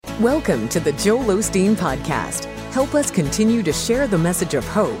Welcome to the Joel Osteen Podcast. Help us continue to share the message of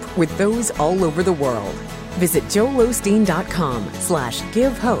hope with those all over the world. Visit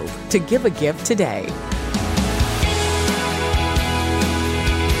joelosteen.com/give hope to give a gift today.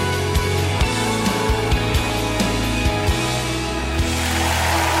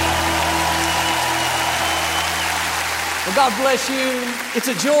 Well, God bless you. It's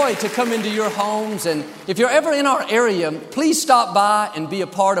a joy to come into your homes. And if you're ever in our area, please stop by and be a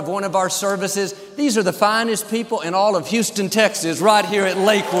part of one of our services. These are the finest people in all of Houston, Texas, right here at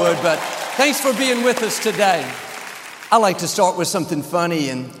Lakewood. But thanks for being with us today. I like to start with something funny.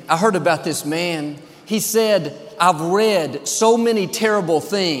 And I heard about this man. He said, I've read so many terrible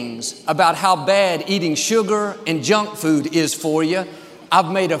things about how bad eating sugar and junk food is for you.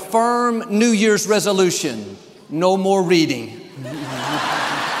 I've made a firm New Year's resolution. No more reading.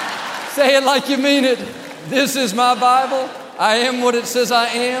 Say it like you mean it. This is my Bible. I am what it says I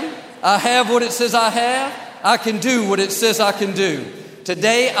am. I have what it says I have. I can do what it says I can do.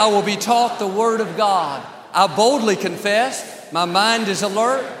 Today I will be taught the Word of God. I boldly confess. My mind is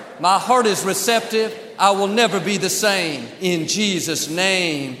alert. My heart is receptive. I will never be the same. In Jesus'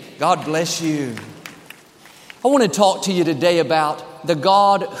 name, God bless you. I want to talk to you today about the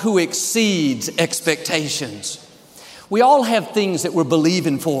God who exceeds expectations. We all have things that we're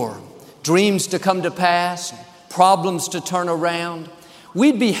believing for, dreams to come to pass, problems to turn around.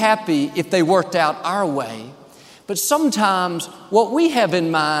 We'd be happy if they worked out our way, but sometimes what we have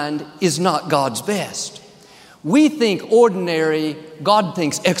in mind is not God's best. We think ordinary, God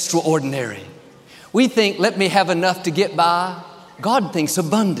thinks extraordinary. We think, let me have enough to get by. God thinks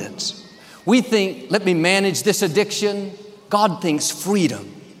abundance. We think, let me manage this addiction. God thinks freedom.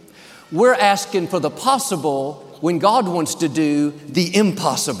 We're asking for the possible when God wants to do the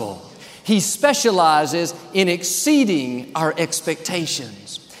impossible. He specializes in exceeding our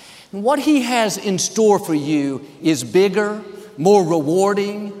expectations. And what He has in store for you is bigger, more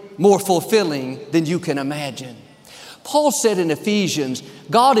rewarding, more fulfilling than you can imagine. Paul said in Ephesians,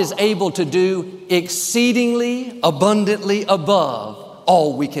 God is able to do exceedingly abundantly above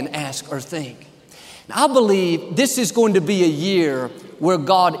all we can ask or think. I believe this is going to be a year where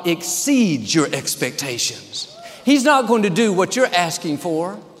God exceeds your expectations. He's not going to do what you're asking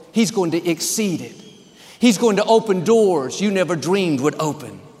for. He's going to exceed it. He's going to open doors you never dreamed would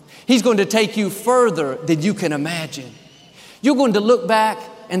open. He's going to take you further than you can imagine. You're going to look back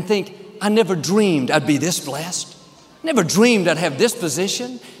and think, I never dreamed I'd be this blessed. Never dreamed I'd have this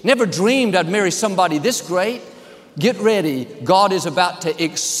position. Never dreamed I'd marry somebody this great. Get ready. God is about to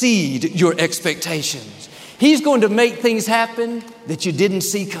exceed your expectations. He's going to make things happen that you didn't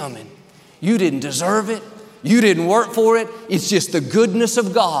see coming. You didn't deserve it. You didn't work for it. It's just the goodness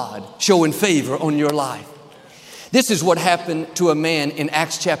of God showing favor on your life. This is what happened to a man in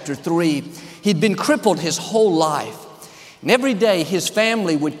Acts chapter 3. He'd been crippled his whole life. And every day his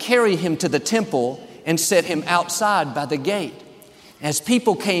family would carry him to the temple and set him outside by the gate. As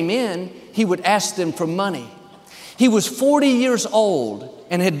people came in, he would ask them for money. He was 40 years old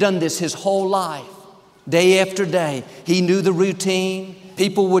and had done this his whole life. Day after day, he knew the routine.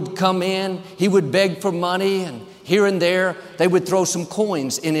 People would come in, he would beg for money, and here and there, they would throw some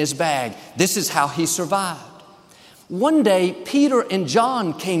coins in his bag. This is how he survived. One day, Peter and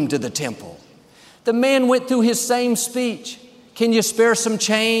John came to the temple. The man went through his same speech. Can you spare some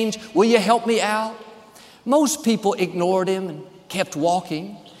change? Will you help me out? Most people ignored him and kept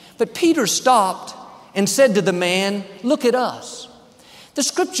walking. But Peter stopped and said to the man, look at us. The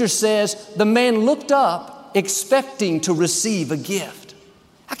scripture says the man looked up expecting to receive a gift.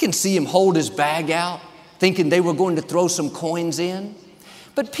 I can see him hold his bag out, thinking they were going to throw some coins in.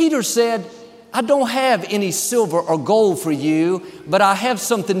 But Peter said, I don't have any silver or gold for you, but I have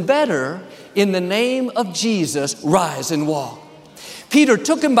something better. In the name of Jesus, rise and walk. Peter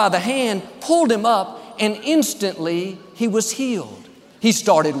took him by the hand, pulled him up, and instantly he was healed. He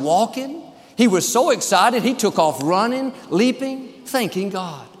started walking. He was so excited, he took off running, leaping, thanking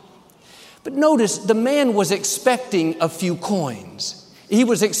God. But notice, the man was expecting a few coins. He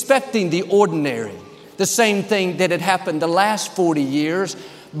was expecting the ordinary, the same thing that had happened the last 40 years,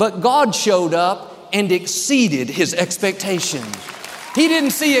 but God showed up and exceeded his expectations. He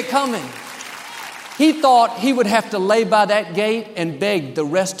didn't see it coming. He thought he would have to lay by that gate and beg the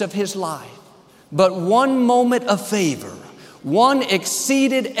rest of his life. But one moment of favor, one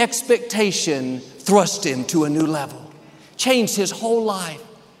exceeded expectation thrust him to a new level, changed his whole life.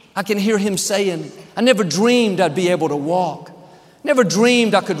 I can hear him saying, I never dreamed I'd be able to walk. Never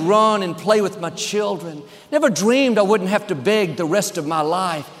dreamed I could run and play with my children. Never dreamed I wouldn't have to beg the rest of my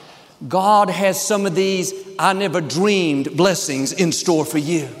life. God has some of these I never dreamed blessings in store for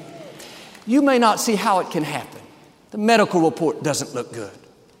you. You may not see how it can happen. The medical report doesn't look good.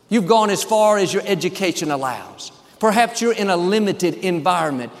 You've gone as far as your education allows. Perhaps you're in a limited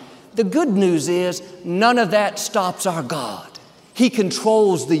environment. The good news is none of that stops our God. He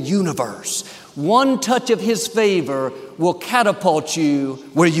controls the universe. One touch of His favor will catapult you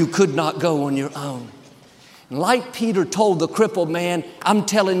where you could not go on your own. And like Peter told the crippled man, I'm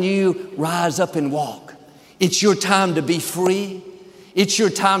telling you, rise up and walk. It's your time to be free. It's your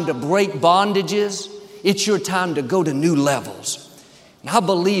time to break bondages. It's your time to go to new levels. And I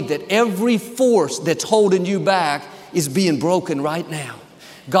believe that every force that's holding you back is being broken right now.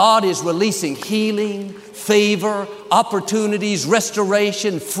 God is releasing healing, favor, opportunities,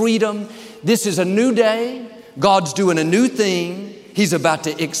 restoration, freedom. This is a new day. God's doing a new thing. He's about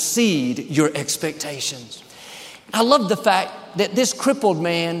to exceed your expectations. I love the fact that this crippled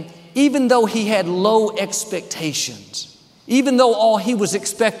man, even though he had low expectations, even though all he was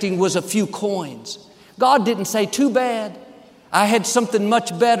expecting was a few coins, God didn't say, too bad. I had something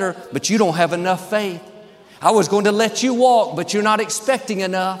much better, but you don't have enough faith. I was going to let you walk, but you're not expecting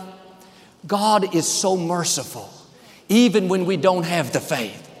enough. God is so merciful, even when we don't have the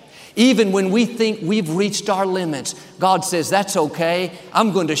faith. Even when we think we've reached our limits, God says, that's okay.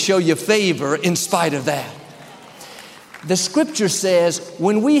 I'm going to show you favor in spite of that. The scripture says,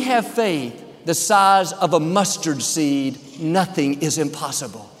 when we have faith the size of a mustard seed, nothing is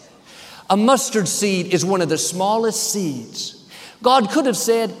impossible. A mustard seed is one of the smallest seeds. God could have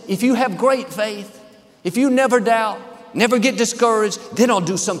said, if you have great faith, if you never doubt, never get discouraged, then I'll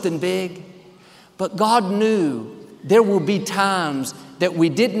do something big. But God knew there will be times that we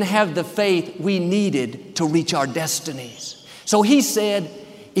didn't have the faith we needed to reach our destinies. So He said,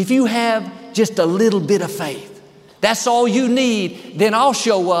 if you have just a little bit of faith, that's all you need, then I'll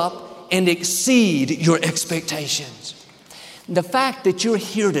show up and exceed your expectations. The fact that you're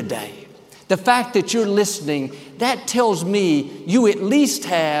here today, the fact that you're listening, that tells me you at least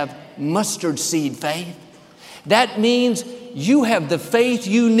have mustard seed faith. That means you have the faith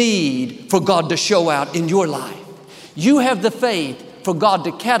you need for God to show out in your life. You have the faith for God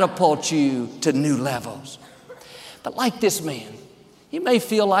to catapult you to new levels. But like this man, you may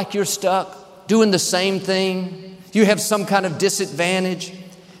feel like you're stuck doing the same thing. You have some kind of disadvantage.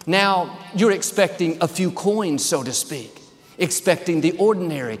 Now you're expecting a few coins, so to speak, expecting the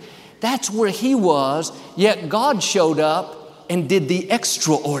ordinary. That's where he was, yet God showed up and did the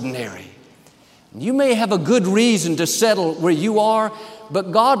extraordinary. You may have a good reason to settle where you are,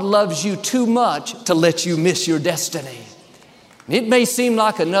 but God loves you too much to let you miss your destiny. It may seem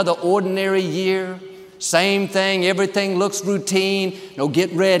like another ordinary year, same thing, everything looks routine. No,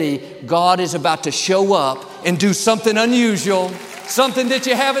 get ready. God is about to show up and do something unusual, something that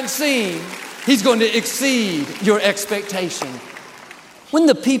you haven't seen. He's going to exceed your expectation. When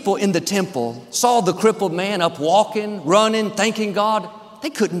the people in the temple saw the crippled man up walking, running, thanking God, they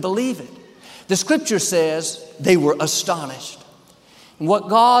couldn't believe it. The scripture says they were astonished. And what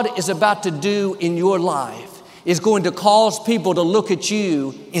God is about to do in your life is going to cause people to look at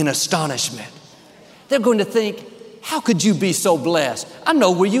you in astonishment. They're going to think, how could you be so blessed? I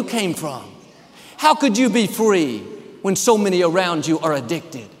know where you came from. How could you be free when so many around you are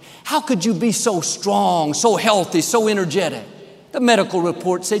addicted? How could you be so strong, so healthy, so energetic? The medical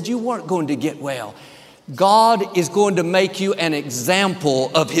report said you weren't going to get well. God is going to make you an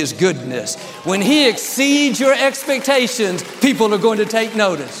example of His goodness. When He exceeds your expectations, people are going to take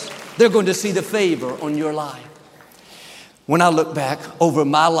notice. They're going to see the favor on your life. When I look back over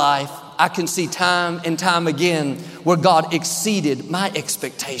my life, I can see time and time again where God exceeded my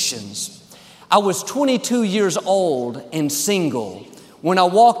expectations. I was 22 years old and single when I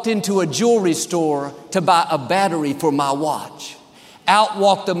walked into a jewelry store to buy a battery for my watch. Out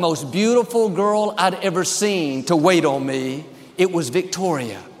walked the most beautiful girl I'd ever seen to wait on me. It was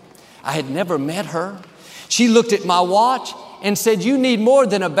Victoria. I had never met her. She looked at my watch and said, "You need more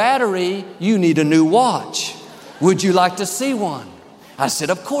than a battery. You need a new watch. Would you like to see one?" I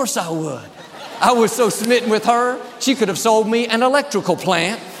said, "Of course I would." I was so smitten with her, she could have sold me an electrical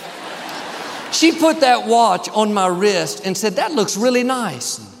plant. She put that watch on my wrist and said, "That looks really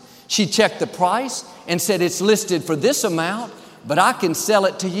nice." She checked the price and said, "It's listed for this amount, but I can sell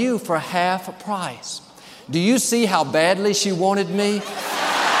it to you for half a price." Do you see how badly she wanted me?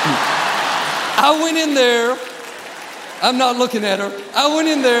 I went in there. I'm not looking at her. I went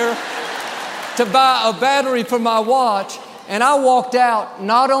in there to buy a battery for my watch, and I walked out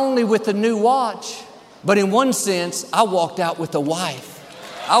not only with a new watch, but in one sense, I walked out with a wife.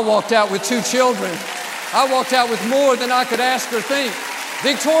 I walked out with 2 children. I walked out with more than I could ask or think.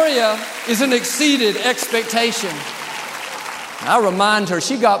 Victoria is an exceeded expectation. I remind her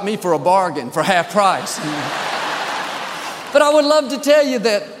she got me for a bargain, for half price. But I would love to tell you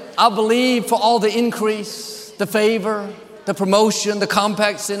that I believe for all the increase, the favor, the promotion, the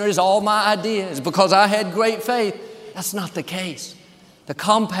Compaq Center is all my ideas because I had great faith. That's not the case. The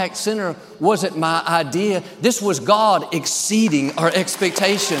Compaq Center wasn't my idea. This was God exceeding our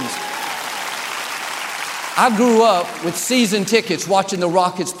expectations. I grew up with season tickets watching the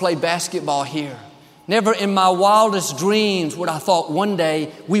Rockets play basketball here. Never in my wildest dreams would I thought one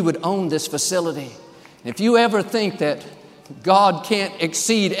day we would own this facility. If you ever think that God can't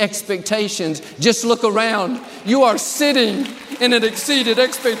exceed expectations, just look around. You are sitting in an exceeded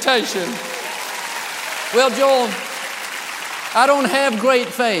expectation. Well, Joel, I don't have great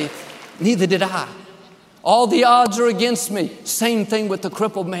faith. Neither did I. All the odds are against me. Same thing with the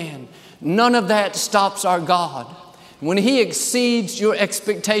crippled man. None of that stops our God. When He exceeds your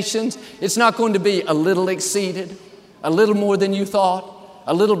expectations, it's not going to be a little exceeded, a little more than you thought,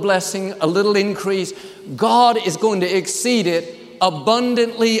 a little blessing, a little increase. God is going to exceed it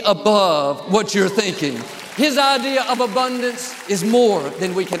abundantly above what you're thinking. His idea of abundance is more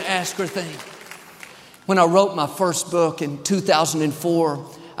than we can ask or think. When I wrote my first book in 2004,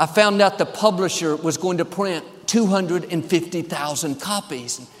 I found out the publisher was going to print 250,000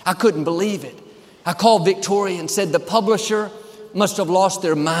 copies. I couldn't believe it. I called Victoria and said, the publisher must have lost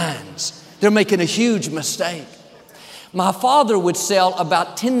their minds. They're making a huge mistake. My father would sell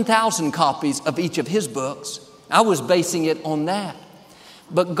about 10,000 copies of each of his books. I was basing it on that.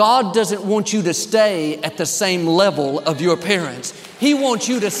 But God doesn't want you to stay at the same level of your parents. He wants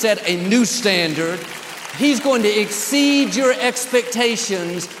you to set a new standard. He's going to exceed your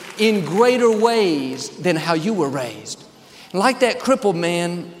expectations in greater ways than how you were raised. Like that crippled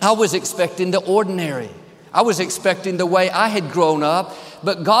man, I was expecting the ordinary. I was expecting the way I had grown up,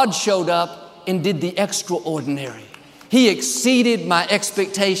 but God showed up and did the extraordinary. He exceeded my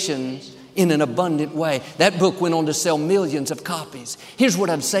expectations in an abundant way. That book went on to sell millions of copies. Here's what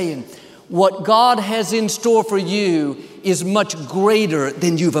I'm saying. What God has in store for you is much greater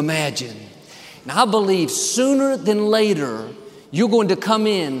than you've imagined. And I believe sooner than later, you're going to come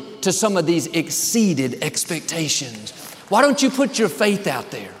in to some of these exceeded expectations. Why don't you put your faith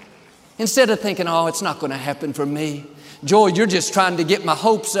out there? Instead of thinking, oh, it's not going to happen for me. Joel, you're just trying to get my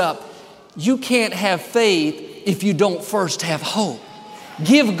hopes up. You can't have faith if you don't first have hope.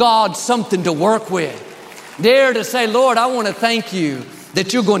 Give God something to work with. Dare to say, Lord, I want to thank you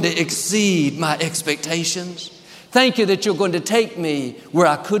that you're going to exceed my expectations. Thank you that you're going to take me where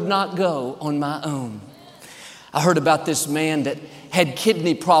I could not go on my own. I heard about this man that had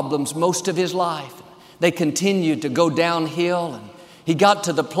kidney problems most of his life. They continued to go downhill, and he got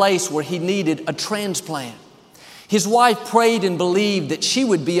to the place where he needed a transplant. His wife prayed and believed that she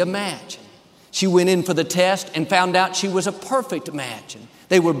would be a match. She went in for the test and found out she was a perfect match. And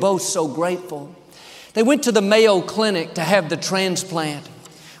they were both so grateful. They went to the Mayo Clinic to have the transplant.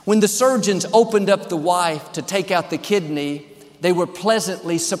 When the surgeons opened up the wife to take out the kidney, they were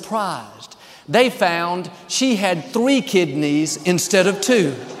pleasantly surprised. They found she had 3 kidneys instead of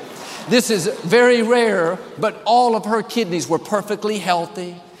 2. This is very rare, but all of her kidneys were perfectly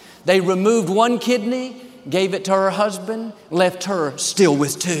healthy. They removed 1 kidney, gave it to her husband, left her still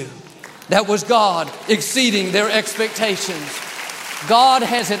with 2. That was God exceeding their expectations. God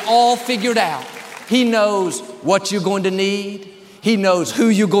has it all figured out. He knows what you're going to need. He knows who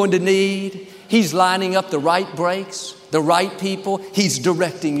you're going to need. He's lining up the right breaks, the right people. He's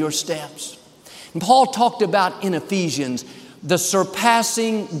directing your steps. And Paul talked about in Ephesians the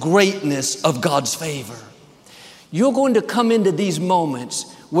surpassing greatness of God's favor. You're going to come into these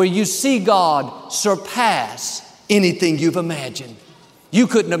moments where you see God surpass anything you've imagined. You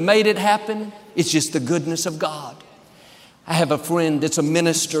couldn't have made it happen. It's just the goodness of God. I have a friend that's a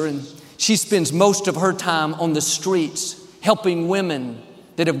minister, and she spends most of her time on the streets helping women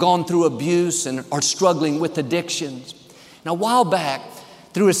that have gone through abuse and are struggling with addictions. Now, a while back,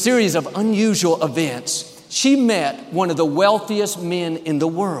 through a series of unusual events, she met one of the wealthiest men in the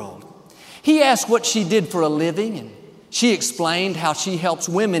world. He asked what she did for a living, and she explained how she helps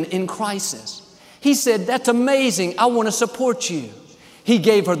women in crisis. He said, "That's amazing. I want to support you." He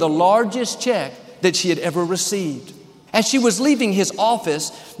gave her the largest check that she had ever received. As she was leaving his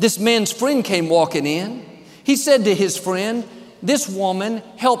office, this man's friend came walking in. He said to his friend, "This woman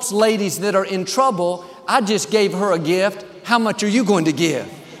helps ladies that are in trouble. I just gave her a gift. How much are you going to give?"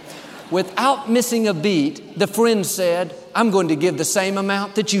 Without missing a beat, the friend said, "I'm going to give the same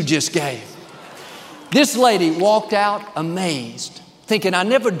amount that you just gave." This lady walked out amazed, thinking, I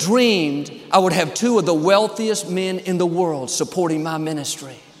never dreamed I would have 2 of the wealthiest men in the world supporting my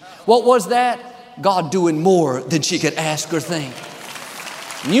ministry. What was that? God doing more than she could ask or think.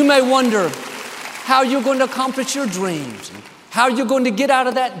 And you may wonder how you're going to accomplish your dreams, and how you're going to get out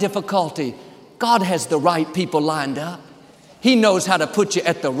of that difficulty. God has the right people lined up. He knows how to put you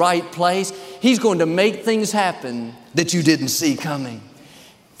at the right place. He's going to make things happen that you didn't see coming.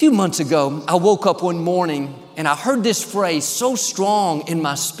 A few months ago, I woke up one morning and I heard this phrase so strong in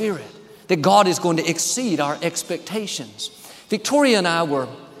my spirit that God is going to exceed our expectations. Victoria and I were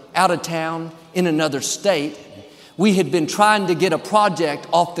out of town in another state. We had been trying to get a project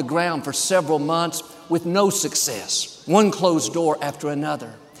off the ground for several months with no success, one closed door after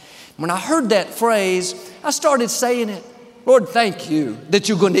another. When I heard that phrase, I started saying it. Lord, thank you that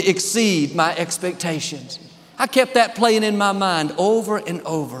you're going to exceed my expectations. I kept that playing in my mind over and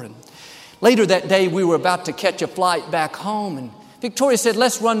over. And later that day, we were about to catch a flight back home, and Victoria said,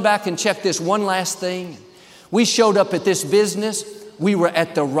 let's run back and check this one last thing. We showed up at this business. We were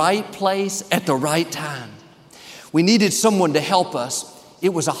at the right place at the right time. We needed someone to help us.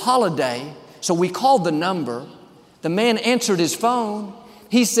 It was a holiday, so we called the number. The man answered his phone.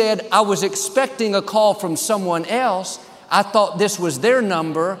 He said, I was expecting a call from someone else. I thought this was their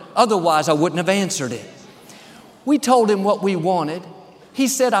number. Otherwise, I wouldn't have answered it. We told him what we wanted. He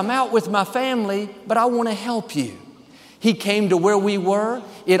said, I'm out with my family, but I want to help you. He came to where we were.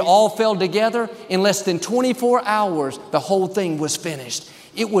 It all fell together. In less than 24 hours, the whole thing was finished.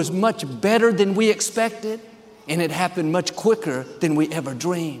 It was much better than we expected, and it happened much quicker than we ever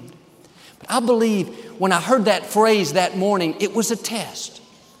dreamed. But I believe when I heard that phrase that morning, it was a test.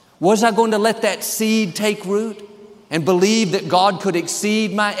 Was I going to let that seed take root and believe that God could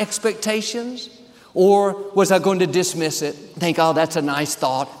exceed my expectations? Or was I going to dismiss it, think, oh, that's a nice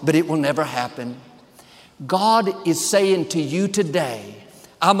thought, but it will never happen? God is saying to you today,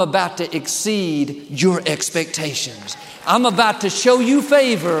 I'm about to exceed your expectations. I'm about to show you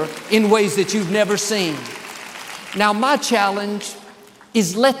favor in ways that you've never seen. Now, my challenge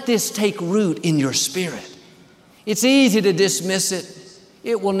is let this take root in your spirit. It's easy to dismiss it.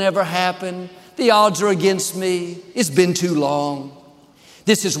 It will never happen. The odds are against me. It's been too long.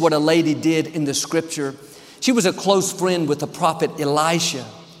 This is what a lady did in the scripture. She was a close friend with the prophet Elisha.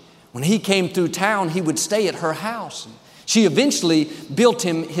 When he came through town, he would stay at her house. She eventually built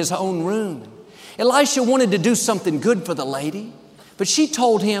him his own room. Elisha wanted to do something good for the lady, but she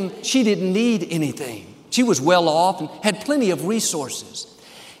told him she didn't need anything. She was well off and had plenty of resources.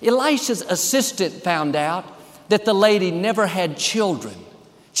 Elisha's assistant found out that the lady never had children.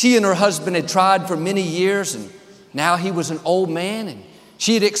 She and her husband had tried for many years, and now he was an old man, and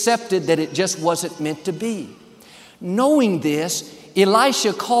she had accepted that it just wasn't meant to be. Knowing this,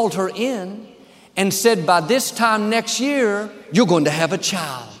 Elisha called her in and said, by this time next year, you're going to have a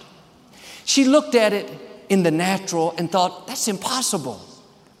child. She looked at it in the natural and thought, that's impossible.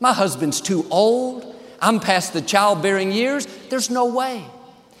 My husband's too old. I'm past the childbearing years. There's no way.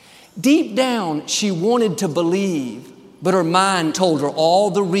 Deep down, she wanted to believe, but her mind told her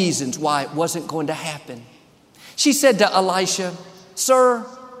all the reasons why it wasn't going to happen. She said to Elisha, sir,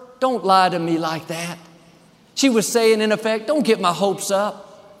 don't lie to me like that. She was saying, in effect, don't get my hopes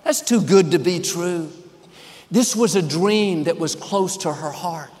up. That's too good to be true. This was a dream that was close to her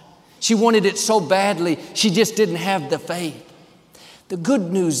heart. She wanted it so badly, she just didn't have the faith. The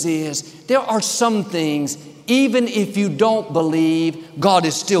good news is there are some things, even if you don't believe, God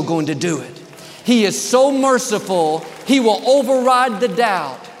is still going to do it. He is so merciful, He will override the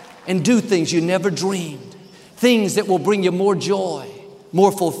doubt and do things you never dreamed. Things that will bring you more joy,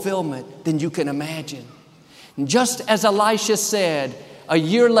 more fulfillment than you can imagine. And just as Elisha said, a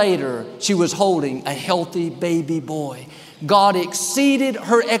year later, she was holding a healthy baby boy. God exceeded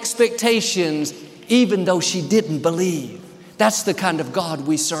her expectations even though she didn't believe. That's the kind of God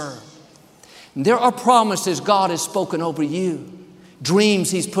we serve. And there are promises God has spoken over you, dreams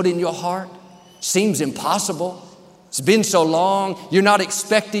He's put in your heart. Seems impossible. It's been so long, you're not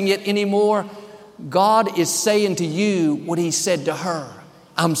expecting it anymore. God is saying to you what He said to her.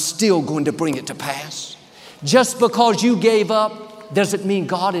 I'm still going to bring it to pass. Just because you gave up doesn't mean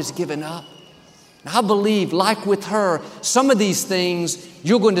God has given up. And I believe, like with her, some of these things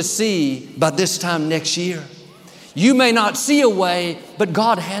you're going to see by this time next year. You may not see a way, but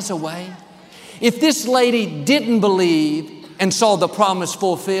God has a way. If this lady didn't believe and saw the promise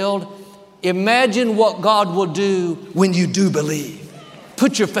fulfilled, imagine what God will do when you do believe.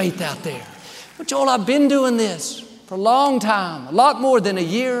 Put your faith out there. But Joel, I've been doing this for a long time, a lot more than a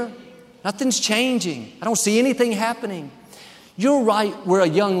year. Nothing's changing. I don't see anything happening. You're right where a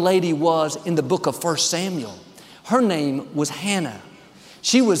young lady was in the book of 1 Samuel. Her name was Hannah.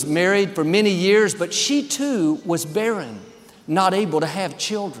 She was married for many years, but she too was barren, not able to have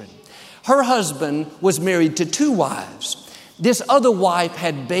children. Her husband was married to 2 wives. This other wife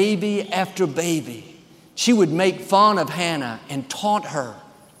had baby after baby. She would make fun of Hannah and taunt her.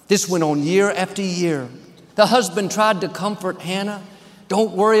 This went on year after year. The husband tried to comfort Hannah.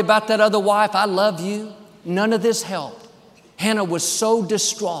 Don't worry about that other wife. I love you. None of this helped. Hannah was so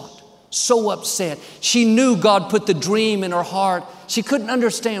distraught, so upset. She knew God put the dream in her heart. She couldn't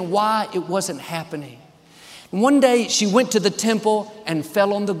understand why it wasn't happening. And one day she went to the temple and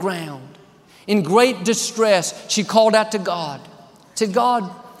fell on the ground. In great distress, she called out to God. Said, God,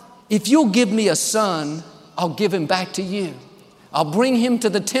 if you'll give me a son, I'll give him back to you. I'll bring him to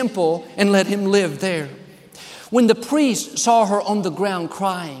the temple and let him live there. When the priest saw her on the ground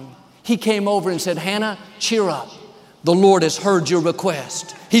crying, he came over and said, Hannah, cheer up. The Lord has heard your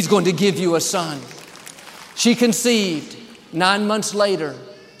request. He's going to give you a son. She conceived. 9 months later,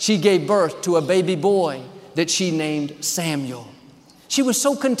 she gave birth to a baby boy that she named Samuel. She was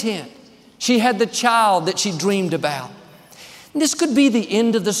so content. She had the child that she dreamed about. And this could be the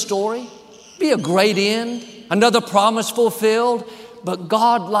end of the story, be a great end, another promise fulfilled, but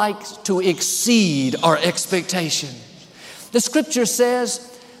God likes to exceed our expectation. The scripture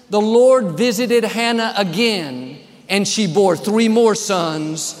says, the Lord visited Hannah again, and she bore 3 more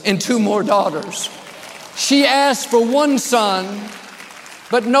sons and 2 more daughters. She asked for 1 son,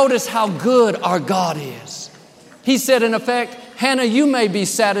 but notice how good our God is. He said, in effect, Hannah, you may be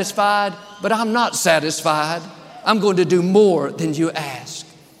satisfied, but I'm not satisfied. I'm going to do more than you ask.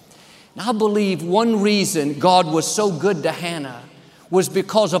 And I believe one reason God was so good to Hannah was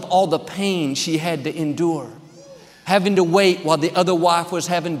because of all the pain she had to endure. Having to wait while the other wife was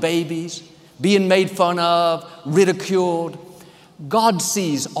having babies, being made fun of, ridiculed. God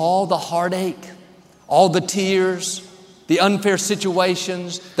sees all the heartache, all the tears, the unfair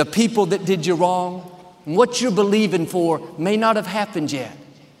situations, the people that did you wrong. And what you're believing for may not have happened yet.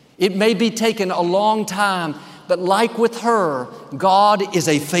 It may be taking a long time, but like with her, God is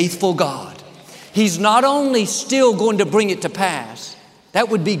a faithful God. He's not only still going to bring it to pass, that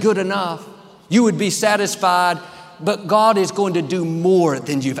would be good enough. You would be satisfied, but God is going to do more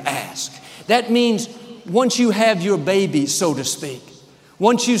than you've asked. That means once you have your baby, so to speak,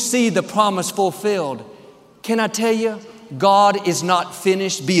 once you see the promise fulfilled, can I tell you, God is not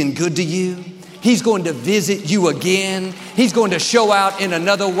finished being good to you. He's going to visit you again. He's going to show out in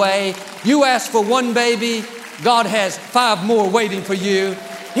another way. You ask for 1 baby, God has 5 more waiting for you.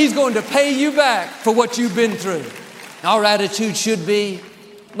 He's going to pay you back for what you've been through. Our attitude should be,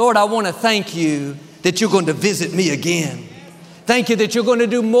 Lord, I want to thank you that you're going to visit me again. Thank you that you're going to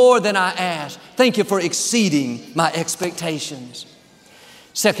do more than I asked. Thank you for exceeding my expectations.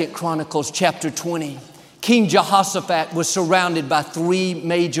 2 Chronicles chapter 20. King Jehoshaphat was surrounded by 3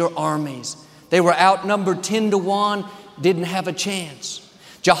 major armies. They were outnumbered 10-1, didn't have a chance.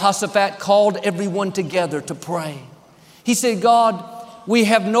 Jehoshaphat called everyone together to pray. He said, God, we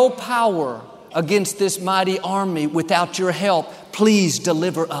have no power against this mighty army without your help. Please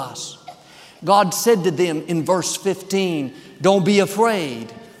deliver us. God said to them in verse 15, don't be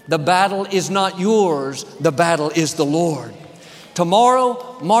afraid. The battle is not yours. The battle is the Lord.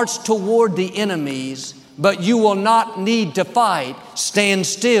 Tomorrow, march toward the enemies, but you will not need to fight. Stand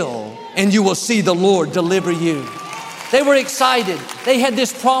still, and you will see the Lord deliver you. They were excited. They had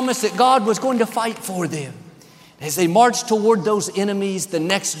this promise that God was going to fight for them. As they marched toward those enemies the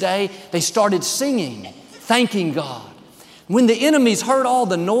next day, they started singing, thanking God. When the enemies heard all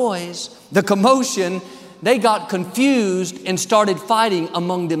the noise, the commotion, they got confused and started fighting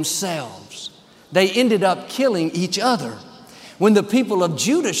among themselves. They ended up killing each other. When the people of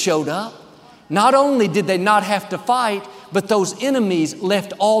Judah showed up, not only did they not have to fight, but those enemies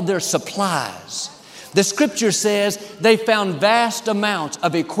left all their supplies. The scripture says they found vast amounts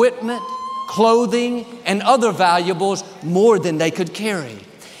of equipment, clothing, and other valuables, more than they could carry.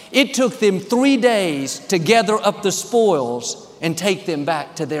 It took them 3 days to gather up the spoils and take them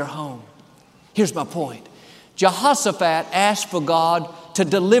back to their home. Here's my point. Jehoshaphat asked for God to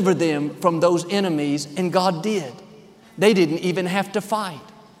deliver them from those enemies, and God did. They didn't even have to fight.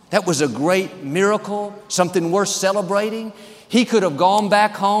 That was a great miracle, something worth celebrating. He could have gone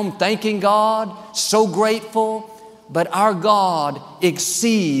back home thanking God, so grateful, but our God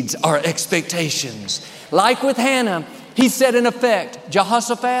exceeds our expectations. Like with Hannah, he said in effect,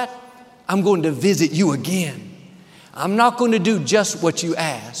 Jehoshaphat, I'm going to visit you again. I'm not going to do just what you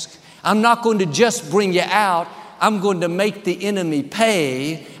ask. I'm not going to just bring you out. I'm going to make the enemy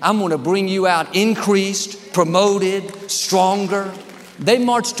pay. I'm going to bring you out increased, promoted, stronger. They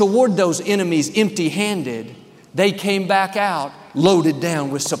marched toward those enemies empty-handed. They came back out loaded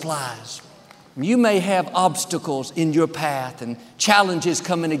down with supplies. You may have obstacles in your path and challenges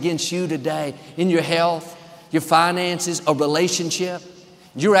coming against you today in your health, your finances, a relationship.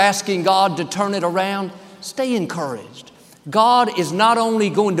 You're asking God to turn it around. Stay encouraged. God is not only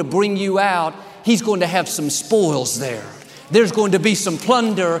going to bring you out, He's going to have some spoils there. There's going to be some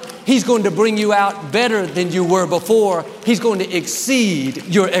plunder. He's going to bring you out better than you were before. He's going to exceed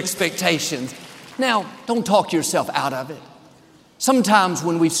your expectations. Now, don't talk yourself out of it. Sometimes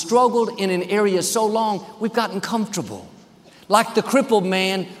when we've struggled in an area so long, we've gotten comfortable. Like the crippled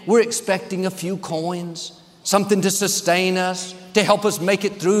man, we're expecting a few coins, something to sustain us, to help us make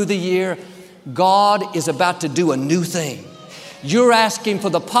it through the year. God is about to do a new thing. You're asking for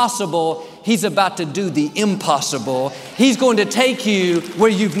the possible. He's about to do the impossible. He's going to take you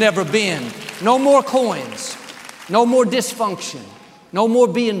where you've never been. No more coins. No more dysfunction. No more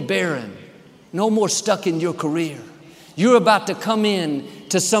being barren. No more stuck in your career. You're about to come in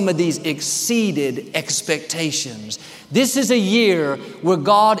to some of these exceeded expectations. This is a year where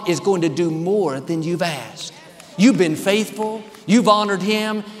God is going to do more than you've asked. You've been faithful. You've honored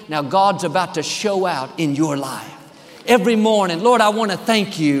Him. Now God's about to show out in your life. Every morning, Lord, I want to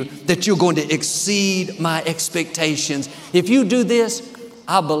thank you that you're going to exceed my expectations. If you do this,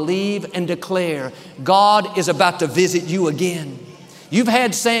 I believe and declare God is about to visit you again. You've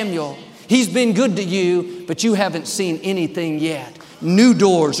had Samuel. He's been good to you, but you haven't seen anything yet. New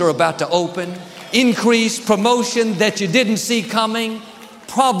doors are about to open. Increase, promotion that you didn't see coming.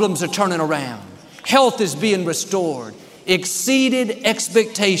 Problems are turning around. Health is being restored. Exceeded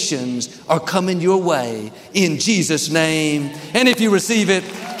expectations are coming your way in Jesus' name. And if you receive it,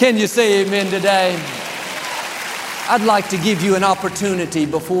 can you say amen today? I'd like to give you an opportunity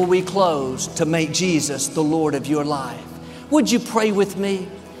before we close to make Jesus the Lord of your life. Would you pray with me?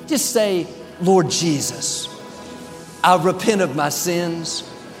 Just say, Lord Jesus, I repent of my sins.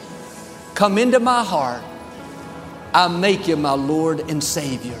 Come into my heart. I make you my Lord and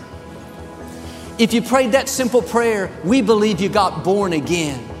Savior. If you prayed that simple prayer, we believe you got born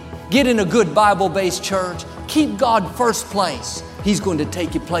again. Get in a good Bible-based church. Keep God first place. He's going to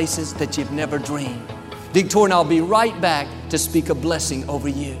take you places that you've never dreamed. Victoria and I'll be right back to speak a blessing over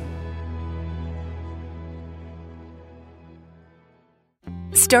you.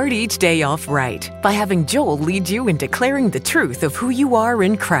 Start each day off right by having Joel lead you in declaring the truth of who you are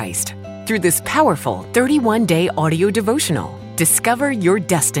in Christ. Through this powerful 31-day audio devotional, Discover Your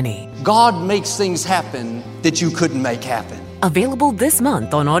Destiny. God makes things happen that you couldn't make happen. Available this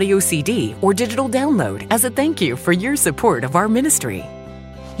month on audio CD or digital download as a thank you for your support of our ministry.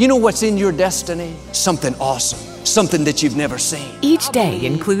 You know what's in your destiny? Something awesome. Something that you've never seen. Each day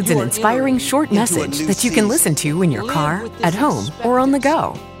includes an inspiring short message that you can listen to in your car, at home, or on the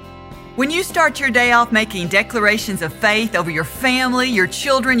go. When you start your day off making declarations of faith over your family, your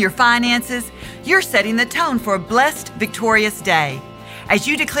children, your finances, you're setting the tone for a blessed, victorious day. As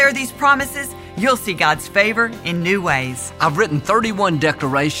you declare these promises, you'll see God's favor in new ways. I've written 31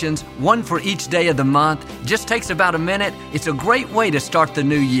 declarations, one for each day of the month. Just takes about a minute. It's a great way to start the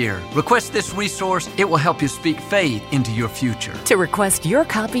new year. Request this resource. It will help you speak faith into your future. To request your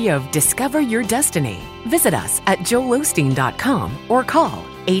copy of Discover Your Destiny, visit us at joelosteen.com or call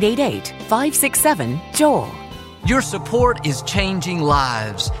 888-567-JOEL. Your support is changing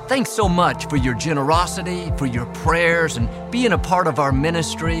lives. Thanks so much for your generosity, for your prayers, and being a part of our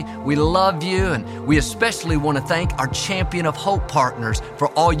ministry. We love you, and we especially want to thank our Champion of Hope partners for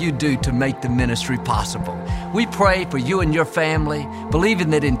all you do to make the ministry possible. We pray for you and your family,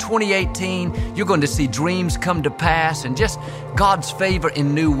 believing that in 2018, you're going to see dreams come to pass and just God's favor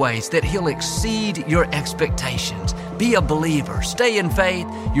in new ways, that He'll exceed your expectations. Be a believer. Stay in faith.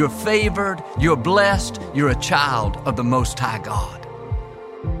 You're favored. You're blessed. You're a child of the Most High God.